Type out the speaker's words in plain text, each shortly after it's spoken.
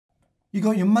You've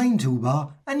got your main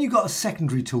toolbar and you've got a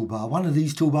secondary toolbar, one of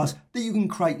these toolbars that you can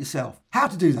create yourself. How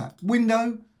to do that?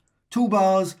 Window,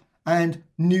 Toolbars and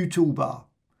New Toolbar.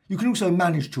 You can also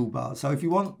manage toolbars. So if you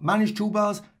want manage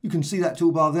toolbars, you can see that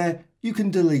toolbar there. You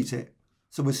can delete it.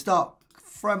 So we'll start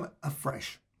from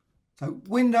afresh. So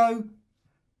Window,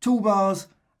 Toolbars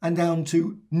and down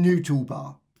to New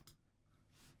Toolbar.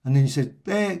 And then you said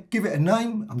there, give it a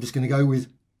name. I'm just going to go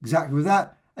with exactly with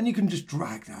that. And you can just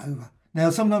drag that over. Now,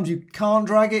 sometimes you can't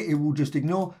drag it, it will just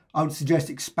ignore. I would suggest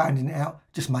expanding it out,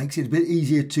 just makes it a bit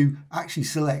easier to actually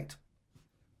select.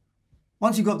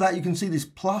 Once you've got that, you can see this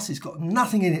plus, it's got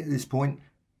nothing in it at this point,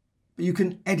 but you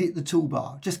can edit the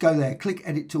toolbar. Just go there, click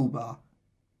edit toolbar.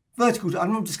 Vertical,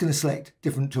 I'm just going to select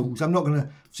different tools. I'm not going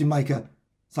to make a,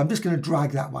 so I'm just going to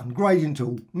drag that one. Gradient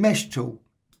tool, mesh tool,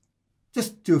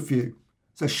 just do a few.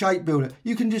 So shape builder,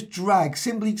 you can just drag,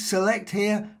 simply select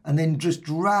here and then just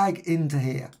drag into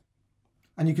here.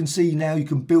 And you can see now you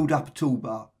can build up a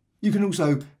toolbar. You can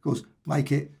also, of course,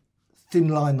 make it thin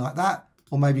line like that,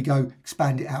 or maybe go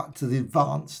expand it out to the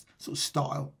advanced sort of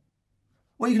style.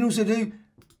 What you can also do,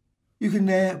 you can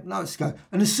there, let's go.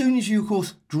 And as soon as you, of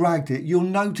course, dragged it, you'll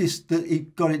notice that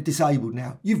it got it disabled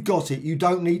now. You've got it, you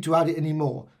don't need to add it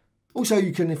anymore. Also,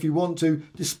 you can, if you want to,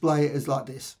 display it as like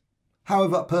this.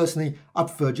 However, personally, I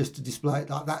prefer just to display it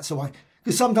like that. So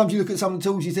because sometimes you look at some of the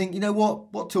tools, you think, you know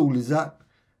what tool is that?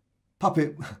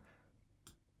 Puppet.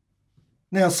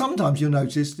 Now, sometimes you'll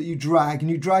notice that you drag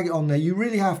it on there. You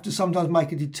really have to sometimes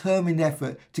make a determined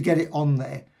effort to get it on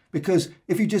there, because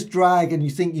if you just drag and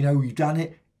you think, you know, you've done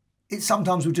it, it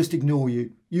sometimes will just ignore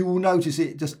you. You will notice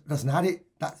it just doesn't add it,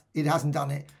 it hasn't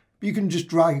done it. But you can just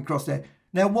drag across there.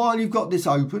 Now, while you've got this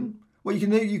open, what you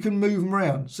can do, you can move them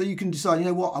around. So you can decide, you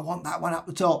know what, I want that one up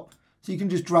the top. So you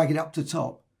can just drag it up to the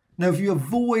top. Now, if you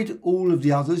avoid all of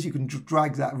the others, you can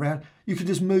drag that around. You can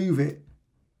just move it.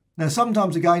 Now,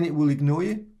 sometimes, again, it will ignore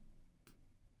you.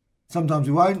 Sometimes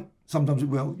it won't. Sometimes it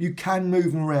will. You can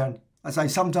move them around. I say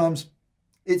sometimes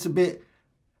it's a bit...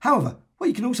 However, what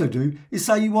you can also do is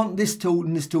say you want this tool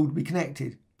and this tool to be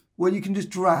connected. Well, you can just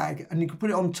drag and you can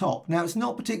put it on top. Now, it's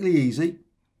not particularly easy,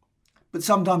 but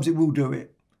sometimes it will do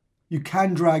it. You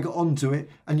can drag onto it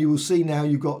and you will see now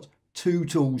you've got two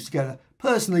tools together.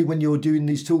 Personally, when you're doing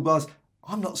these toolbars,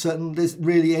 I'm not certain there's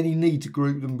really any need to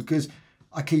group them, because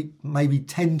I keep maybe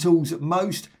 10 tools at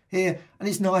most here, and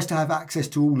it's nice to have access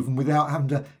to all of them without having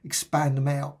to expand them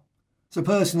out. So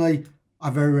personally,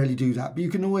 I very rarely do that, but you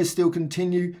can always still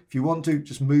continue if you want to,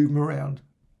 just move them around.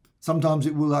 Sometimes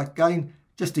it will, again,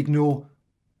 just ignore,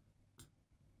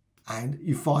 and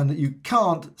you find that you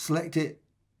can't select it,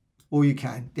 or you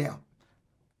can. Yeah.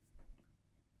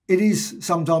 It is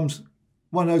sometimes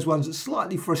one of those ones that's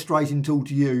slightly frustrating tool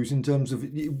to use in terms of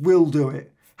it will do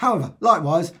it. However,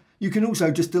 likewise, you can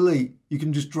also just delete. You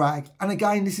can just drag. And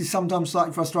again, this is sometimes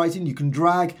slightly frustrating. You can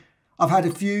drag. I've had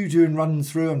a few during running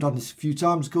through. I've done this a few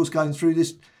times, of course, going through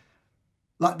this.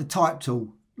 Like the type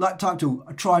tool.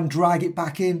 I try and drag it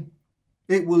back in.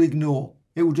 It will ignore.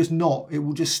 It will just not. It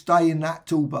will just stay in that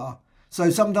toolbar. So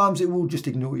sometimes it will just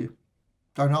ignore you.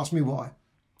 Don't ask me why.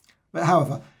 But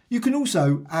however, you can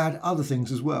also add other things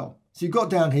as well. So you've got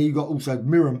down here, you've got also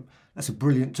Mirror. That's a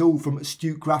brilliant tool from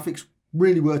Astute Graphics.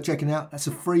 Really worth checking out. That's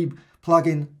a free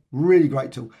plugin. Really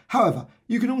great tool. However,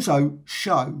 you can also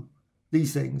show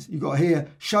these things. You've got here,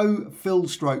 show fill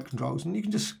stroke controls, and you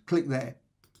can just click there.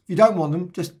 If you don't want them,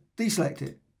 just deselect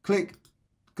it. Click,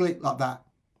 click like that.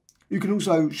 You can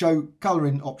also show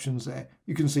colouring options there.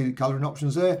 You can see the colouring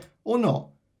options there or not.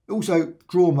 Also,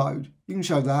 draw mode. You can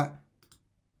show that.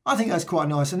 I think that's quite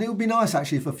nice, and it would be nice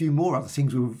actually if a few more other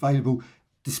things were available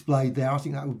displayed there. I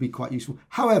think that would be quite useful.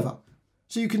 However,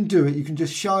 so you can do it, you can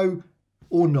just show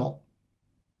or not,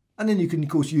 and then you can of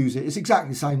course use it. It's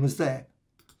exactly the same as there.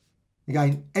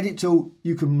 Again, edit tool,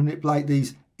 you can manipulate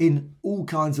these in all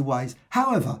kinds of ways.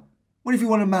 However, what if you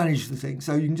want to manage the thing?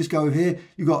 So you can just go over here,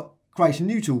 you've got create a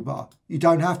new toolbar. You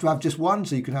don't have to have just one,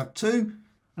 so you can have two.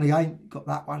 And again, you've got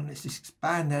that one. Let's just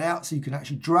expand that out so you can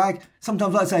actually drag.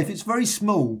 Sometimes, like I say, if it's very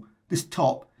small, this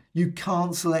top, you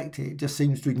can't select it. It just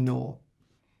seems to ignore.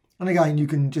 And again, you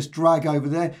can just drag over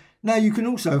there. Now, you can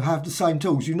also have the same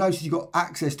tools. You notice you've got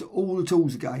access to all the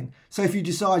tools again. So if you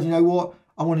decide, you know what,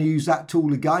 I want to use that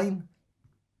tool again,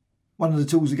 one of the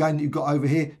tools again that you've got over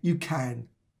here, you can.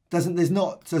 There's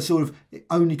not so sort of, it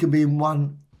only can be in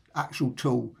one actual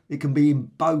tool. It can be in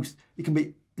both.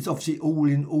 It's obviously all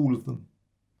in all of them.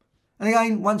 And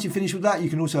again, once you finish with that, you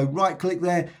can also right click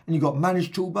there and you've got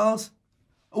manage toolbars.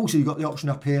 Also, you've got the option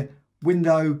up here,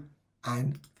 window,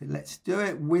 and let's do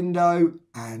it, window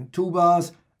and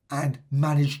toolbars and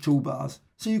manage toolbars.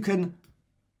 So you can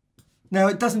Now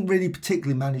it doesn't really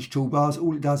particularly manage toolbars.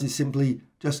 All it does is simply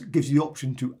just gives you the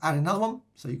option to add another one.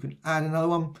 So you can add another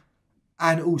one,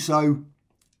 and also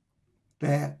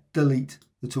there, delete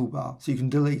the toolbar. So you can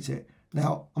delete it.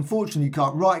 Now, unfortunately, you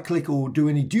can't right click or do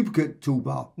any duplicate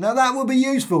toolbar. Now that would be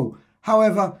useful.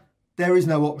 However, there is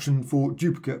no option for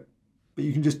duplicate, but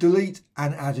you can just delete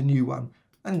and add a new one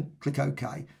and click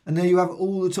OK. And there you have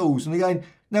all the tools. And again,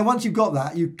 now once you've got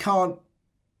that, you can't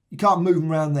move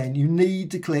them around then. You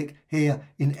need to click here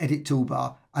in Edit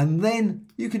Toolbar, and then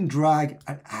you can drag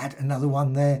and add another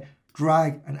one there,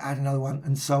 drag and add another one,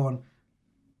 and so on.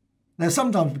 Now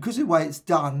sometimes, because of the way it's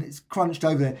done, it's crunched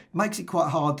over there, it makes it quite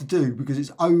hard to do because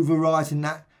it's overwriting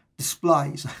that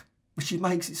display, which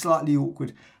makes it slightly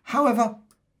awkward. However,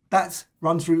 that's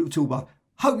run through the toolbar.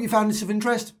 Hope you found this of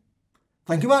interest.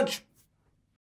 Thank you much.